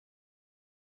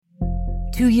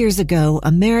2 years ago,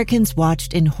 Americans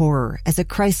watched in horror as a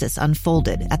crisis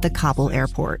unfolded at the Kabul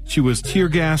airport. She was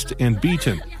tear-gassed and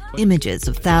beaten. Images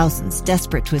of thousands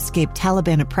desperate to escape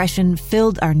Taliban oppression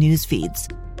filled our news feeds.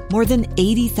 More than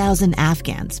 80,000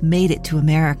 Afghans made it to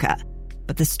America.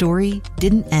 But the story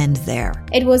didn't end there.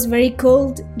 It was very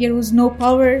cold. There was no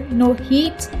power, no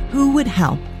heat. Who would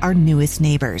help our newest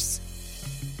neighbors?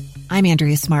 I'm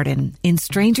Andrea Smartin. In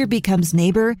Stranger Becomes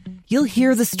Neighbor, you'll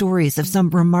hear the stories of some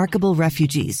remarkable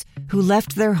refugees who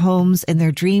left their homes and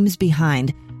their dreams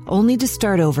behind, only to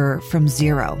start over from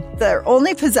zero. Their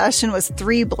only possession was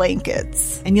 3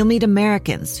 blankets. And you'll meet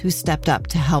Americans who stepped up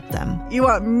to help them. You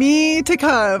want me to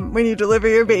come when you deliver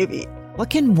your baby. What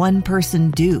can one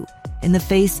person do in the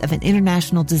face of an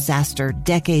international disaster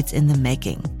decades in the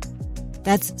making?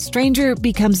 That's Stranger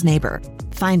Becomes Neighbor.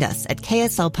 Find us at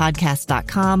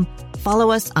kslpodcast.com.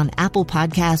 Follow us on Apple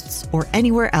Podcasts or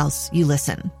anywhere else you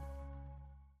listen.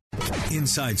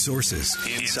 Inside Sources.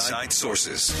 Inside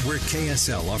Sources. Where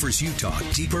KSL offers Utah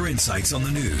deeper insights on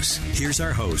the news. Here's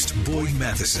our host, Boyd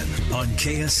Matheson, on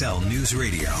KSL News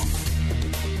Radio.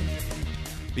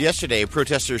 Yesterday,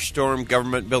 protesters stormed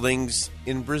government buildings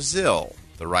in Brazil.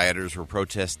 The rioters were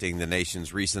protesting the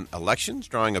nation's recent elections,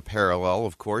 drawing a parallel,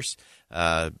 of course,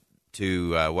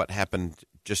 to what happened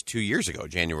just 2 years ago,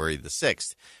 January the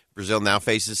 6th. Brazil now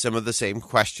faces some of the same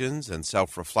questions and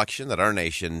self-reflection that our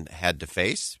nation had to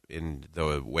face in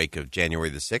the wake of January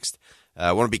the 6th.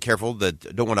 I want to be careful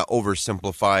that don't want to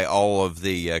oversimplify all of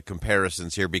the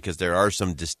comparisons here because there are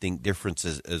some distinct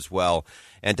differences as well.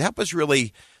 And to help us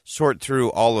really sort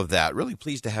through all of that, really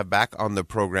pleased to have back on the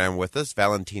program with us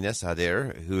Valentina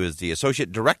Sader, who is the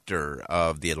Associate Director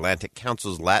of the Atlantic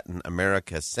Council's Latin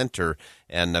America Center.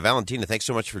 And Valentina, thanks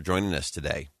so much for joining us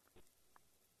today.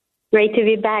 Great to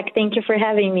be back. Thank you for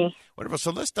having me. Wonderful.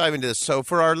 So let's dive into this. So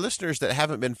for our listeners that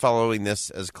haven't been following this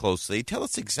as closely, tell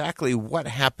us exactly what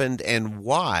happened and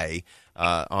why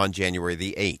on January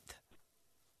the 8th.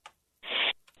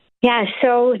 Yeah,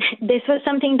 so this was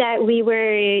something that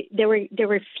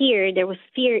there was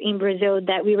fear in Brazil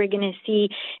that we were going to see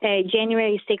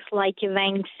January 6th-like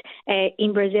events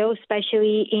in Brazil,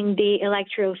 especially in the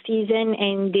electoral season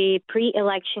and the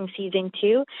pre-election season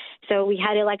too. So we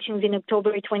had elections in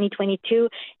October 2022,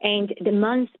 and the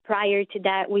months prior to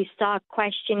that, we saw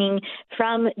questioning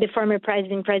from the former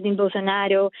President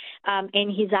Bolsonaro, and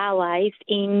his allies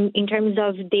in terms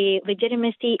of the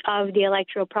legitimacy of the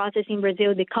electoral process in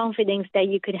Brazil, the confidence that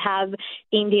you could have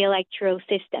in the electoral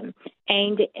system.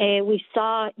 And we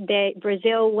saw that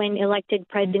Brazil, when elected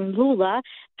President Lula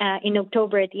in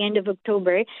October, at the end of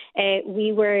October,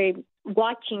 we were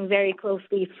watching very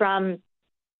closely from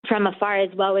afar,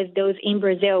 as well as those in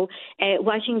Brazil,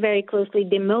 watching very closely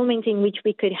the moment in which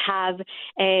we could have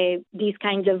these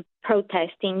kinds of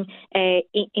protesting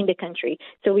in the country.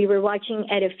 So we were watching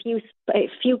at a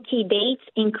few key dates,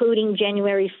 including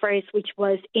January 1st, which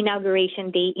was Inauguration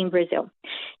Day in Brazil.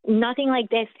 Nothing like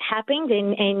this happened,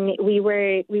 and we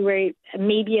were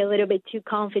maybe a little bit too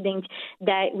confident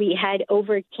that we had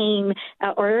overcome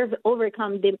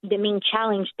the main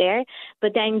challenge there.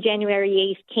 But then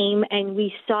January 8th came, and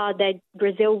we saw that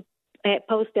Brazil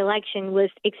post-election was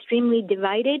extremely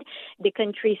divided. The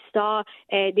country saw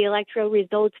the electoral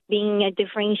results being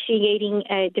differentiating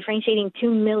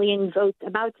 2 million votes,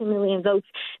 about 2 million votes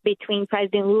between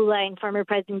President Lula and former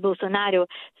President Bolsonaro.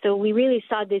 So we really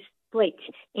saw this split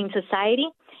in society.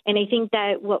 And I think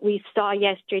that what we saw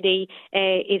yesterday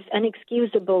is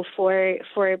unexcusable for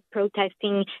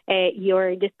protesting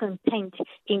your discontent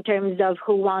in terms of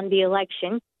who won the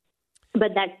election.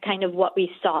 But that's kind of what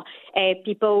we saw.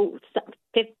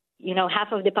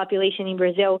 Half of the population in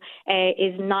Brazil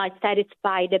is not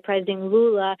satisfied that President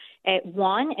Lula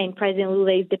won, and President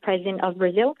Lula is the president of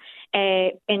Brazil.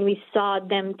 And we saw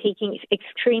them taking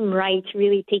extreme right,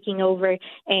 really taking over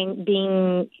and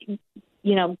being,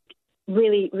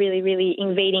 really, really, really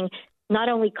invading not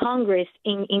only Congress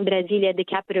in Brasilia, the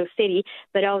capital city,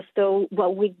 but also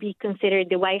what would be considered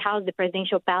the White House, the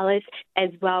presidential palace, as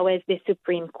well as the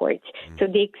Supreme Court. So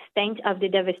the extent of the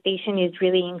devastation is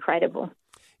really incredible.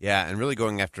 Yeah, and really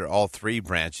going after all three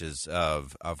branches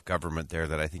of government there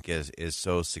that I think is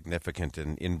so significant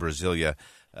in Brasilia,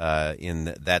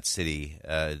 in that city.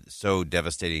 So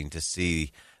devastating to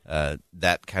see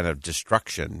that kind of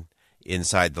destruction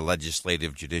inside the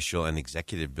legislative, judicial, and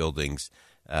executive buildings.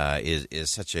 Is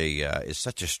such a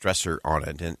stressor on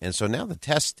it, and so now the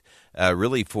test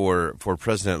really for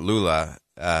President Lula,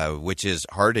 which is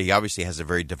hard. He obviously has a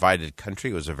very divided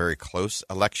country. It was a very close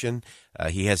election.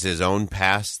 He has his own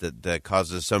past that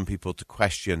causes some people to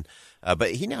question,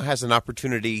 but he now has an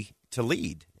opportunity to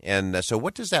lead, And so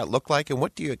what does that look like, and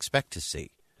what do you expect to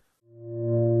see?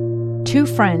 Two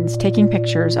friends taking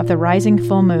pictures of the rising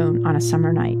full moon on a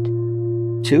summer night.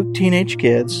 Two teenage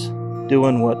kids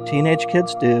doing what teenage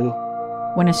kids do.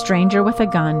 When a stranger with a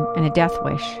gun and a death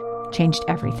wish changed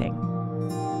everything.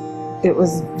 It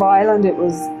was violent, it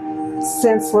was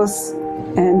senseless,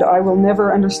 and I will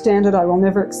never understand it, I will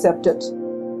never accept it.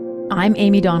 I'm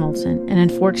Amy Donaldson, and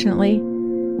unfortunately,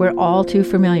 we're all too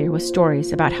familiar with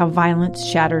stories about how violence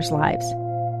shatters lives.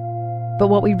 But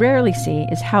what we rarely see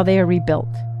is how they are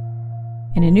rebuilt.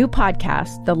 In a new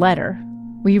podcast, The Letter,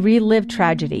 we relive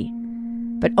tragedy,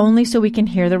 but only so we can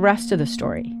hear the rest of the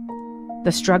story.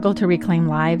 The struggle to reclaim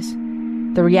lives,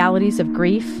 the realities of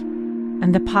grief,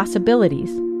 and the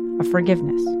possibilities of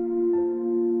forgiveness.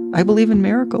 I believe in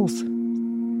miracles.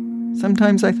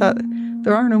 Sometimes I thought,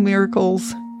 there are no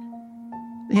miracles.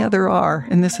 Yeah, there are,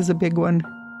 and this is a big one.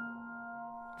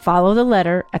 Follow The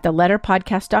Letter at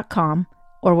theletterpodcast.com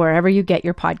or wherever you get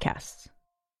your podcasts.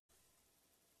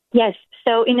 Yes.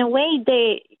 So in a way,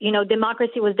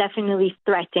 democracy was definitely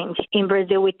threatened in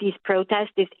Brazil with these protests,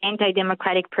 these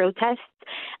anti-democratic protests.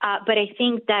 But I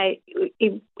think that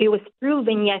it was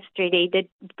proven yesterday that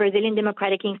Brazilian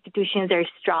democratic institutions are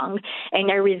strong and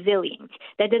are resilient.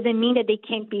 That doesn't mean that they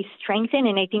can't be strengthened,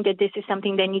 and I think that this is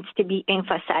something that needs to be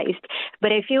emphasized.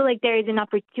 But I feel like there is an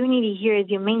opportunity here, as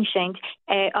you mentioned,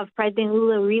 of President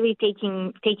Lula really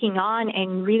taking on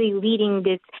and really leading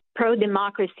this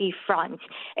pro-democracy front.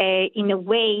 In a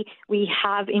way, we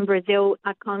have in Brazil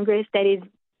a Congress that is,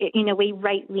 in a way,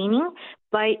 right-leaning,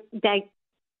 but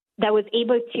that was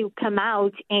able to come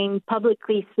out and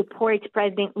publicly support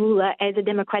President Lula as a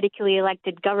democratically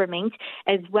elected government,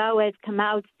 as well as come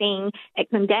out saying,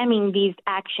 condemning these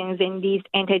actions and these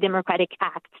anti-democratic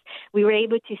acts. We were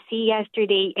able to see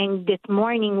yesterday and this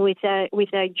morning with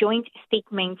a joint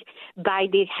statement by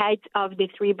the heads of the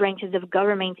three branches of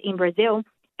government in Brazil,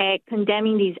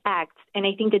 condemning these acts. And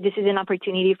I think that this is an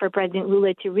opportunity for President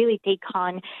Lula to really take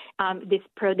on this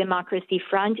pro-democracy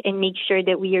front and make sure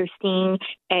that we are seeing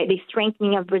the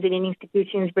strengthening of Brazilian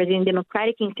institutions, Brazilian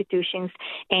democratic institutions,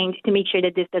 and to make sure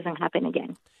that this doesn't happen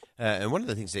again. And one of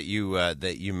the things that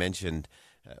you mentioned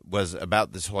was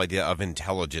about this whole idea of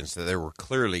intelligence, that there were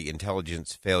clearly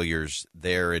intelligence failures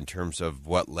there in terms of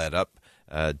what led up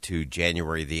to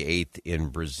January the 8th in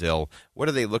Brazil. What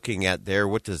are they looking at there?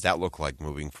 What does that look like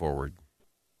moving forward?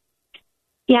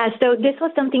 Yeah, so this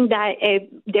was something that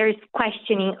there's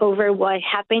questioning over what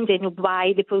happened and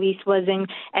why the police wasn't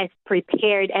as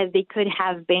prepared as they could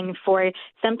have been for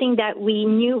something that we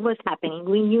knew was happening.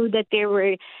 We knew that there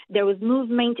was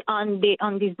movement on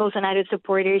these Bolsonaro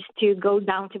supporters to go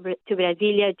down to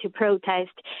Brasilia to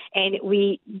protest, and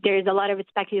there's a lot of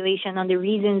speculation on the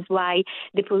reasons why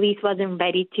the police wasn't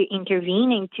ready to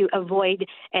intervene and to avoid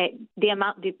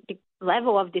the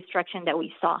level of destruction that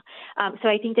we saw. So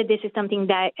I think that this is something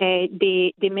that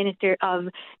the Minister of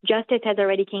Justice has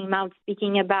already came out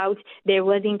speaking about. There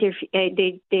was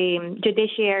the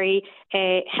judiciary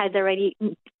has already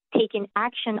taken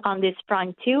action on this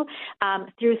front too,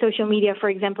 through social media, for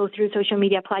example, through social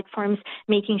media platforms,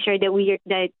 making sure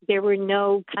that there were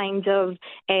no kinds of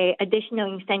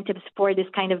additional incentives for this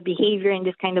kind of behavior and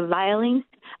this kind of violence,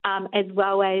 as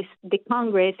well as the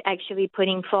Congress actually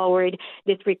putting forward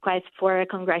this request for a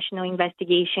congressional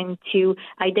investigation to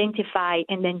identify,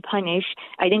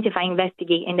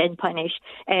 investigate, and then punish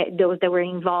those that were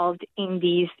involved in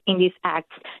these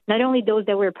acts. Not only those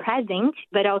that were present,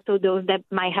 but also those that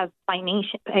might have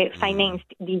financed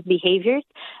these behaviors,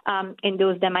 and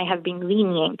those that might have been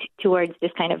lenient towards this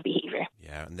kind of behavior.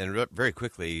 Yeah, and then very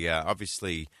quickly,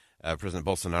 obviously, President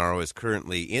Bolsonaro is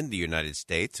currently in the United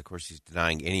States. Of course, he's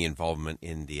denying any involvement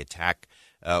in the attack.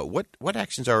 What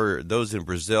actions are those in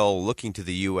Brazil looking to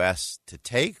the U.S. to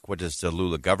take? What does the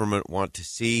Lula government want to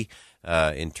see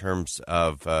in terms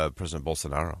of President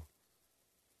Bolsonaro?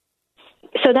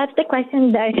 So that's the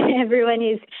question that everyone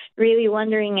is really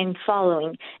wondering and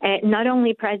following. Not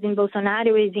only President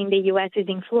Bolsonaro is in the U.S., is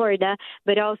in Florida,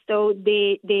 but also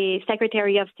the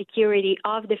Secretary of Security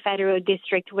of the federal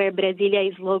district where Brasilia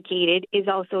is located is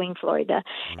also in Florida.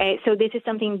 So this is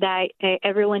something that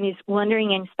everyone is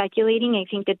wondering and speculating. I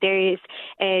think that there is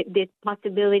this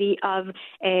possibility of,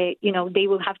 they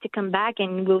will have to come back,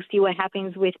 and we'll see what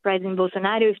happens with President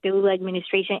Bolsonaro if the Lula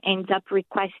administration ends up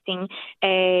requesting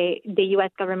the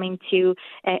U.S. government to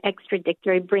extradite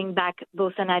or bring back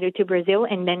Bolsonaro to Brazil,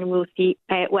 and then we'll see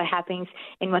what happens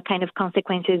and what kind of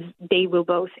consequences they will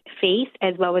both face,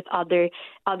 as well as other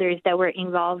others that were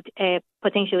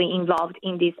potentially involved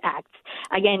in these acts.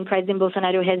 Again, President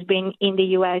Bolsonaro has been in the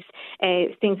U.S.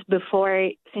 Since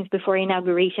before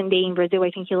Inauguration Day in Brazil.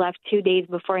 I think he left 2 days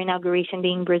before Inauguration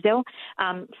Day in Brazil.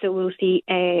 So we'll see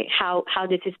how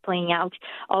this is playing out.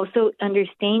 Also,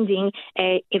 understanding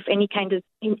if any kind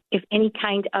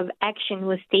of action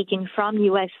was taken from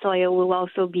U.S. soil will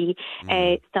also be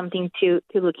something to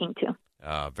look into.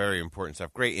 Very important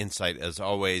stuff. Great insight as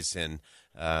always, and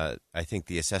I think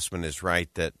the assessment is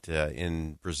right that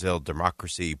in Brazil,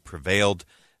 democracy prevailed,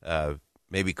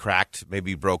 maybe cracked,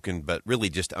 maybe broken, but really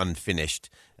just unfinished.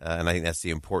 And I think that's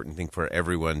the important thing for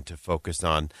everyone to focus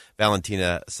on.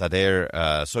 Valentina Sader,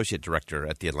 Associate Director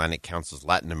at the Atlantic Council's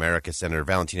Latin America Center.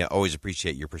 Valentina, always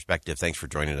appreciate your perspective. Thanks for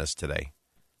joining us today.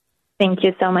 Thank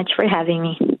you so much for having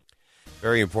me.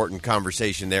 Very important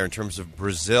conversation there in terms of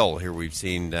Brazil. Here we've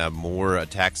seen more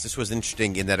attacks. This was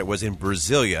interesting in that it was in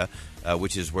Brasilia,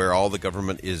 which is where all the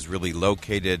government is really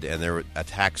located, and their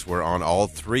attacks were on all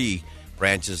three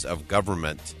branches of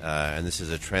government. And this is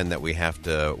a trend that we have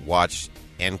to watch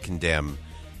and condemn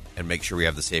and make sure we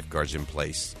have the safeguards in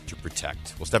place to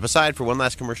protect. We'll step aside for one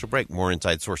last commercial break. More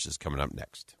Inside Sources coming up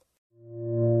next.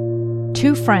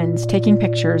 Two friends taking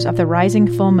pictures of the rising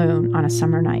full moon on a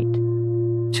summer night.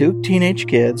 Two teenage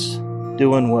kids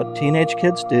doing what teenage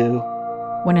kids do.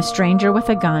 When a stranger with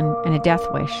a gun and a death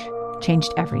wish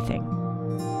changed everything.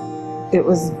 It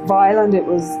was violent, it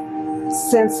was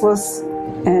senseless,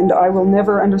 and I will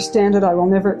never understand it, I will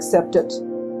never accept it.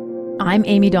 I'm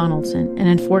Amy Donaldson, and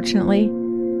unfortunately,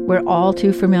 we're all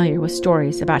too familiar with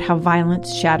stories about how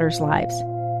violence shatters lives.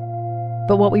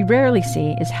 But what we rarely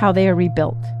see is how they are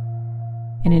rebuilt.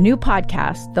 In a new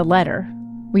podcast, The Letter,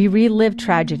 we relive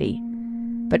tragedy,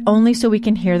 but only so we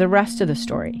can hear the rest of the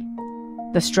story.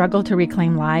 The struggle to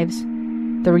reclaim lives,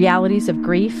 the realities of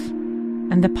grief,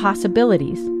 and the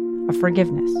possibilities of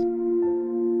forgiveness.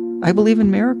 I believe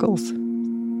in miracles.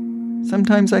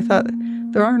 Sometimes I thought,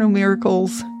 there are no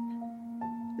miracles.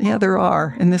 Yeah, there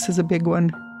are, and this is a big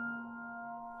one.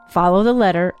 Follow The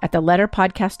Letter at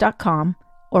theletterpodcast.com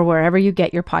or wherever you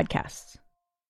get your podcasts.